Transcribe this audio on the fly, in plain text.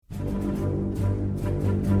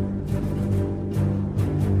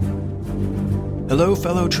Hello,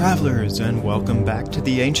 fellow travelers, and welcome back to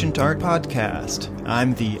the Ancient Art Podcast.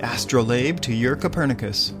 I'm the astrolabe to your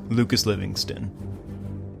Copernicus, Lucas Livingston.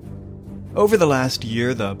 Over the last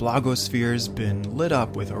year, the blogosphere's been lit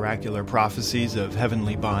up with oracular prophecies of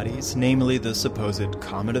heavenly bodies, namely the supposed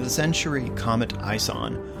Comet of the Century, Comet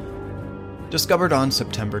Ison. Discovered on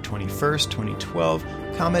September 21st, 2012,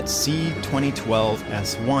 Comet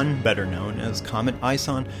C2012S1, better known as Comet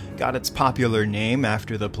Ison, got its popular name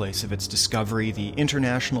after the place of its discovery, the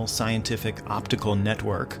International Scientific Optical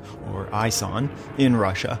Network, or ISON, in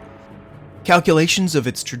Russia. Calculations of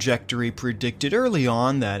its trajectory predicted early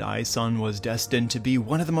on that Ison was destined to be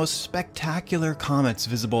one of the most spectacular comets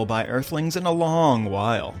visible by Earthlings in a long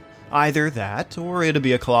while. Either that, or it'd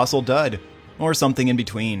be a colossal dud. Or something in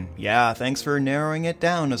between. Yeah, thanks for narrowing it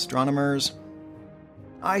down, astronomers.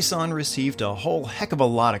 Ison received a whole heck of a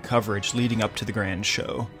lot of coverage leading up to the grand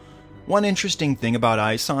show. One interesting thing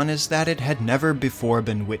about Ison is that it had never before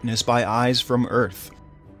been witnessed by eyes from Earth.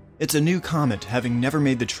 It's a new comet, having never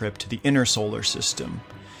made the trip to the inner solar system.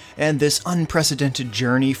 And this unprecedented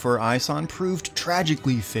journey for Ison proved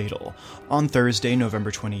tragically fatal on Thursday,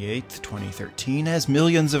 November 28, 2013, as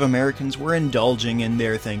millions of Americans were indulging in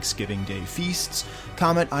their Thanksgiving Day feasts.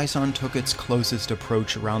 Comet Ison took its closest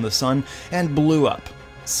approach around the sun and blew up.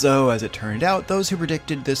 So, as it turned out, those who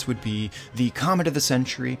predicted this would be the Comet of the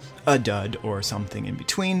Century, a dud, or something in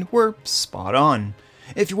between, were spot on.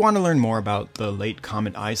 If you want to learn more about the late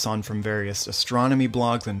Comet Ison from various astronomy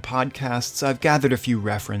blogs and podcasts, I've gathered a few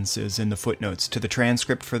references in the footnotes to the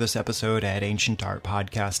transcript for this episode at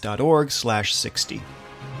ancientartpodcast.org/60.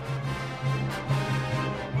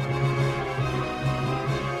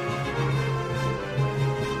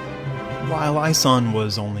 While Ison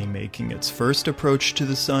was only making its first approach to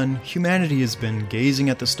the sun, humanity has been gazing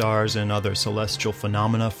at the stars and other celestial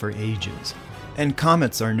phenomena for ages. And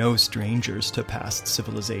comets are no strangers to past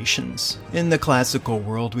civilizations. In the classical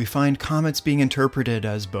world, we find comets being interpreted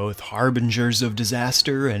as both harbingers of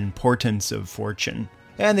disaster and portents of fortune,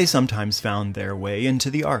 and they sometimes found their way into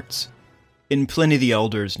the arts. In Pliny the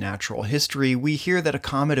Elder's Natural History, we hear that a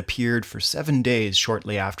comet appeared for 7 days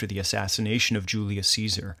shortly after the assassination of Julius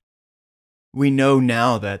Caesar. We know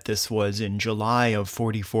now that this was in July of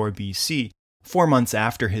 44 BC, 4 months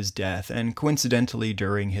after his death, and coincidentally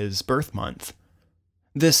during his birth month.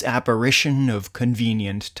 This apparition of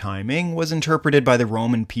convenient timing was interpreted by the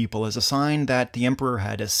Roman people as a sign that the emperor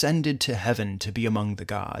had ascended to heaven to be among the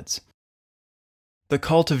gods. The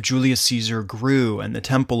cult of Julius Caesar grew, and the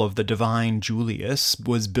Temple of the Divine Julius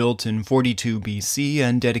was built in 42 BC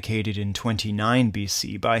and dedicated in 29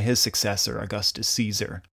 BC by his successor Augustus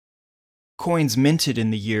Caesar. Coins minted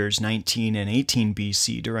in the years 19 and 18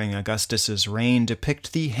 BC during Augustus's reign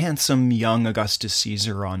depict the handsome young Augustus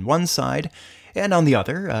Caesar on one side, and on the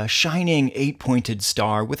other, a shining 8-pointed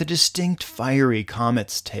star with a distinct fiery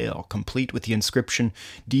comet's tail, complete with the inscription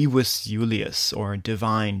Divus Julius, or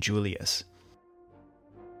Divine Julius.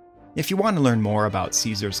 If you want to learn more about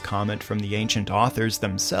Caesar's comet from the ancient authors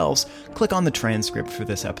themselves, click on the transcript for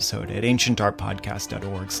this episode at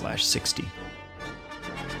ancientartpodcast.org/60.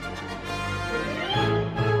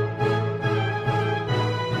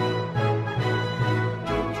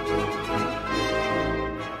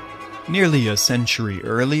 Nearly a century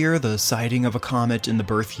earlier, the sighting of a comet in the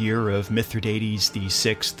birth year of Mithridates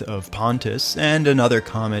VI of Pontus and another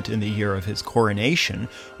comet in the year of his coronation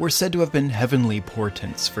were said to have been heavenly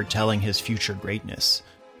portents foretelling his future greatness.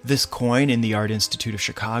 This coin in the Art Institute of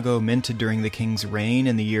Chicago, minted during the king's reign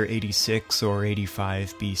in the year 86 or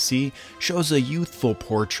 85 BC, shows a youthful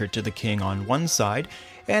portrait of the king on one side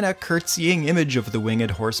and a curtsying image of the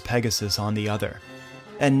winged horse Pegasus on the other.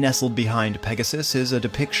 And nestled behind Pegasus is a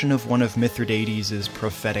depiction of one of Mithridates'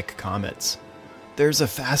 prophetic comets. There's a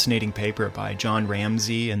fascinating paper by John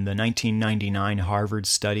Ramsey in the 1999 Harvard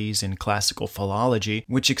Studies in Classical Philology,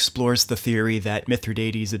 which explores the theory that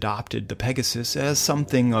Mithridates adopted the Pegasus as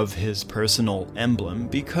something of his personal emblem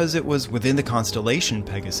because it was within the constellation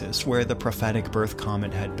Pegasus where the prophetic birth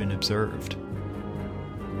comet had been observed.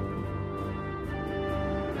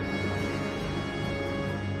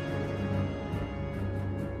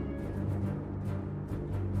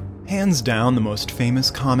 Hands down, the most famous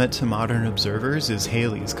comet to modern observers is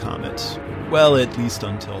Halley's Comet. Well, at least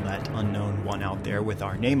until that unknown one out there with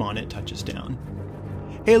our name on it touches down.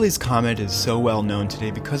 Halley's Comet is so well known today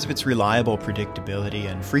because of its reliable predictability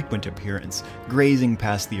and frequent appearance, grazing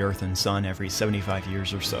past the Earth and Sun every 75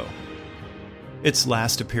 years or so. Its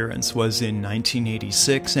last appearance was in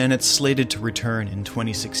 1986, and it's slated to return in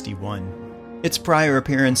 2061. Its prior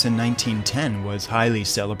appearance in 1910 was highly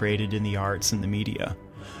celebrated in the arts and the media.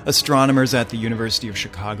 Astronomers at the University of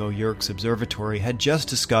Chicago Yerkes Observatory had just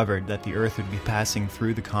discovered that the Earth would be passing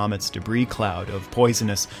through the comet's debris cloud of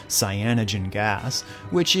poisonous cyanogen gas,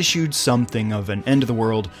 which issued something of an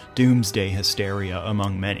end-of-the-world doomsday hysteria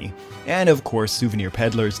among many. And of course, souvenir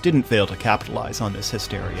peddlers didn't fail to capitalize on this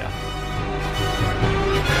hysteria.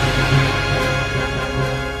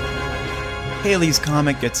 Halley's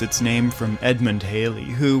Comet gets its name from Edmund Halley,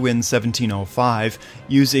 who in 1705,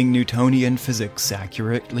 using Newtonian physics,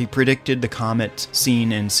 accurately predicted the comet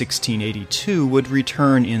seen in 1682 would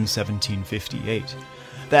return in 1758.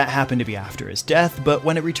 That happened to be after his death, but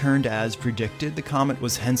when it returned as predicted, the comet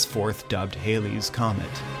was henceforth dubbed Halley's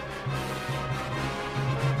Comet.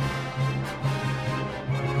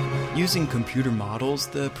 Using computer models,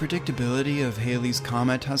 the predictability of Halley's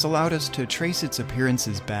Comet has allowed us to trace its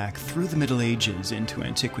appearances back through the Middle Ages into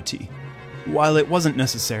antiquity. While it wasn't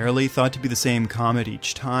necessarily thought to be the same comet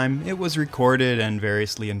each time, it was recorded and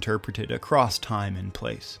variously interpreted across time and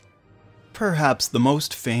place. Perhaps the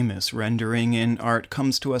most famous rendering in art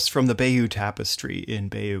comes to us from the Bayeux Tapestry in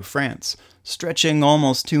Bayeux, France. Stretching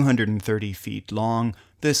almost 230 feet long,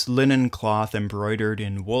 this linen cloth embroidered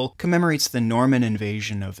in wool commemorates the Norman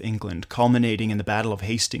invasion of England, culminating in the Battle of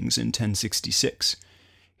Hastings in 1066.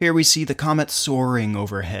 Here we see the comet soaring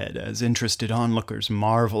overhead as interested onlookers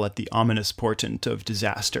marvel at the ominous portent of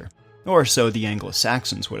disaster. Or so the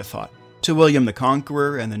Anglo-Saxons would have thought. To William the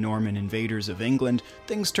Conqueror and the Norman invaders of England,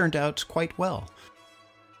 things turned out quite well.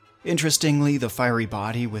 Interestingly, the fiery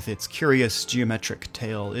body with its curious geometric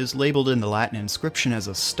tail is labeled in the Latin inscription as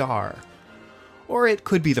a star. Or it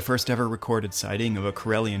could be the first ever recorded sighting of a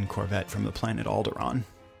Corellian corvette from the planet Alderaan.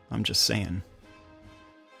 I'm just saying.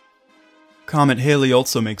 Comet Halley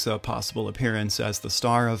also makes a possible appearance as the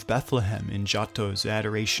Star of Bethlehem in Giotto's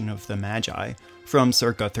Adoration of the Magi from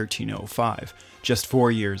circa 1305. Just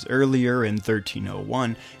 4 years earlier, in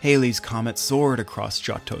 1301, Halley's Comet soared across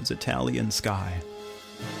Giotto's Italian sky.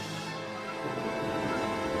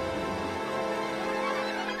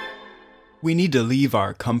 We need to leave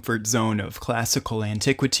our comfort zone of classical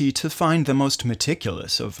antiquity to find the most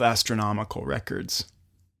meticulous of astronomical records.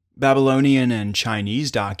 Babylonian and Chinese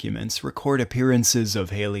documents record appearances of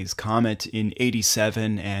Halley's Comet in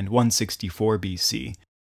 87 and 164 BC.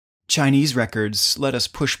 Chinese records let us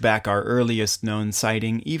push back our earliest known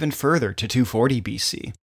sighting even further to 240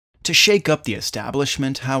 BC. To shake up the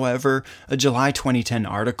establishment, however, a July 2010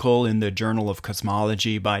 article in the Journal of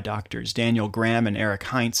Cosmology by Drs. Daniel Graham and Eric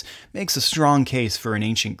Heinz makes a strong case for an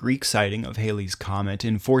ancient Greek sighting of Halley's Comet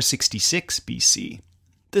in 466 BC.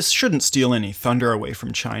 This shouldn't steal any thunder away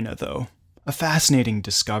from China, though. A fascinating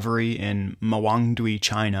discovery in Mawangdui,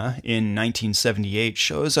 China, in 1978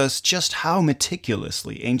 shows us just how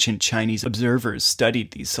meticulously ancient Chinese observers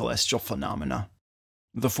studied these celestial phenomena.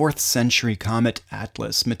 The 4th century comet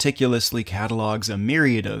Atlas meticulously catalogs a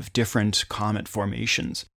myriad of different comet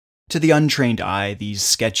formations. To the untrained eye, these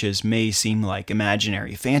sketches may seem like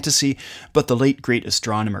imaginary fantasy, but the late great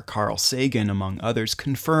astronomer Carl Sagan, among others,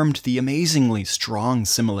 confirmed the amazingly strong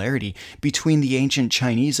similarity between the ancient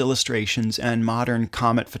Chinese illustrations and modern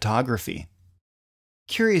comet photography.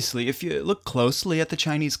 Curiously, if you look closely at the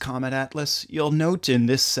Chinese Comet Atlas, you'll note in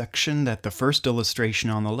this section that the first illustration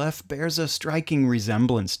on the left bears a striking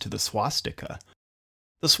resemblance to the swastika.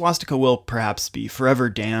 The swastika will perhaps be forever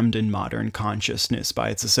damned in modern consciousness by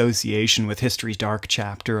its association with history's dark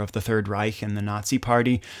chapter of the Third Reich and the Nazi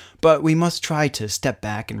Party, but we must try to step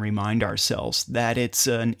back and remind ourselves that it's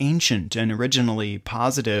an ancient and originally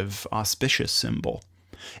positive, auspicious symbol.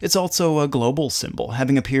 It's also a global symbol,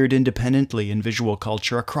 having appeared independently in visual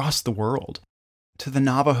culture across the world. To the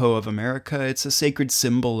Navajo of America, it's a sacred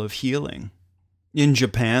symbol of healing. In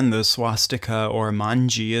Japan, the swastika or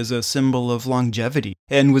manji is a symbol of longevity,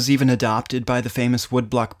 and was even adopted by the famous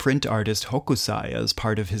woodblock print artist Hokusai as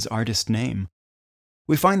part of his artist name.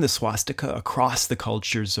 We find the swastika across the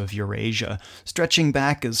cultures of Eurasia, stretching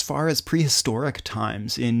back as far as prehistoric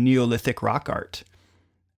times in Neolithic rock art.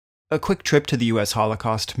 A quick trip to the U.S.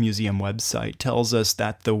 Holocaust Museum website tells us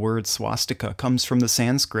that the word swastika comes from the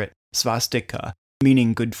Sanskrit svastika,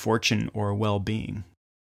 meaning good fortune or well-being.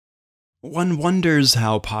 One wonders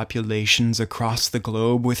how populations across the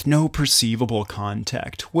globe with no perceivable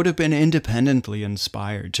contact would have been independently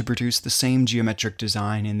inspired to produce the same geometric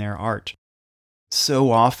design in their art.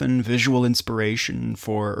 So often, visual inspiration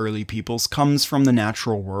for early peoples comes from the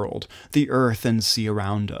natural world, the earth and sea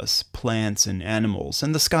around us, plants and animals,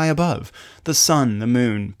 and the sky above, the sun, the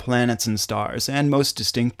moon, planets and stars, and most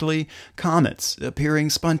distinctly, comets, appearing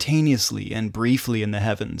spontaneously and briefly in the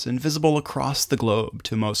heavens and visible across the globe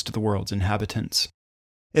to most of the world's inhabitants.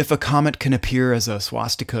 If a comet can appear as a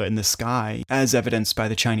swastika in the sky, as evidenced by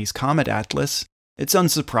the Chinese Comet Atlas, it's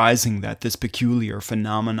unsurprising that this peculiar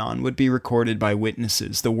phenomenon would be recorded by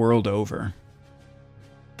witnesses the world over.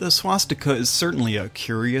 The swastika is certainly a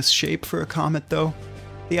curious shape for a comet, though.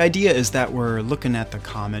 The idea is that we're looking at the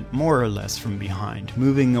comet more or less from behind,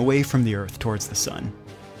 moving away from the Earth towards the Sun.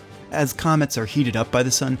 As comets are heated up by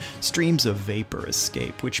the Sun, streams of vapor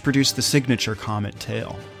escape, which produce the signature comet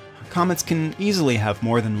tail. Comets can easily have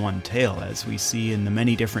more than one tail, as we see in the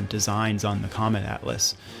many different designs on the Comet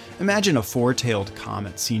Atlas. Imagine a four-tailed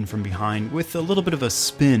comet seen from behind with a little bit of a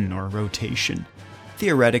spin or rotation.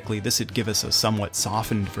 Theoretically, this would give us a somewhat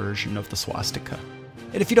softened version of the swastika.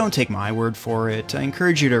 And if you don't take my word for it, I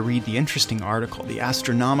encourage you to read the interesting article, The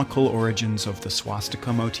Astronomical Origins of the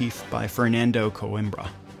Swastika Motif by Fernando Coimbra.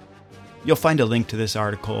 You'll find a link to this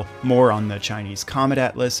article, more on the Chinese Comet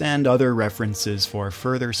Atlas, and other references for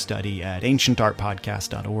further study at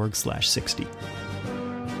ancientartpodcast.org/60.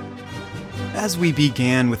 As we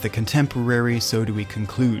began with the contemporary, so do we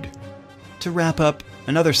conclude. To wrap up,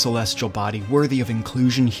 another celestial body worthy of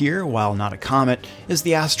inclusion here, while not a comet, is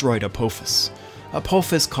the asteroid Apophis.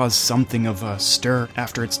 Apophis caused something of a stir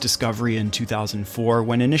after its discovery in 2004,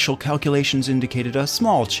 when initial calculations indicated a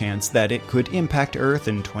small chance that it could impact Earth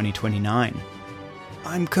in 2029.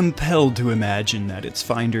 I'm compelled to imagine that its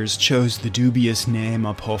finders chose the dubious name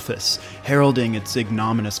Apophis, heralding its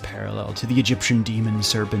ignominious parallel to the Egyptian demon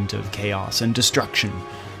serpent of chaos and destruction.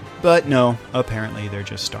 But no, apparently they're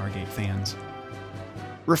just Stargate fans.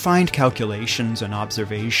 Refined calculations and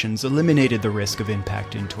observations eliminated the risk of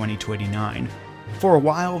impact in 2029. For a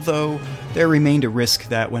while, though, there remained a risk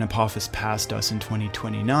that when Apophis passed us in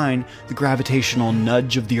 2029, the gravitational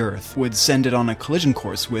nudge of the Earth would send it on a collision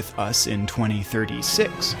course with us in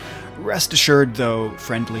 2036. Rest assured, though,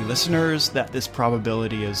 friendly listeners, that this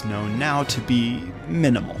probability is known now to be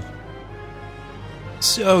minimal.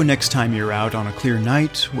 So next time you're out on a clear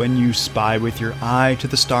night, when you spy with your eye to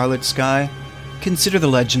the starlit sky, consider the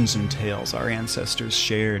legends and tales our ancestors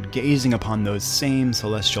shared gazing upon those same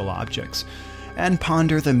celestial objects, and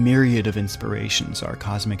ponder the myriad of inspirations our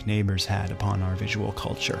cosmic neighbors had upon our visual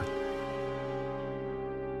culture.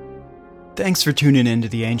 Thanks for tuning in to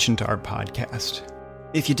the Ancient Art Podcast.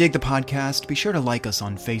 If you dig the podcast, be sure to like us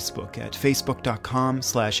on Facebook at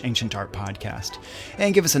facebook.com/ancientartpodcast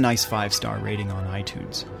and give us a nice 5-star rating on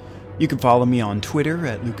iTunes. You can follow me on Twitter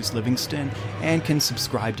at Lucas Livingston and can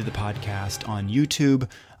subscribe to the podcast on YouTube,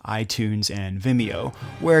 iTunes, and Vimeo,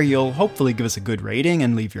 where you'll hopefully give us a good rating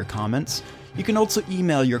and leave your comments. You can also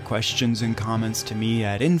email your questions and comments to me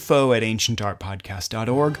at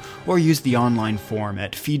info@ancientartpodcast.org or use the online form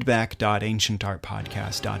at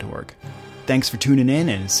feedback.ancientartpodcast.org. Thanks for tuning in,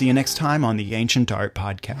 and see you next time on the Ancient Art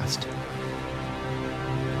Podcast.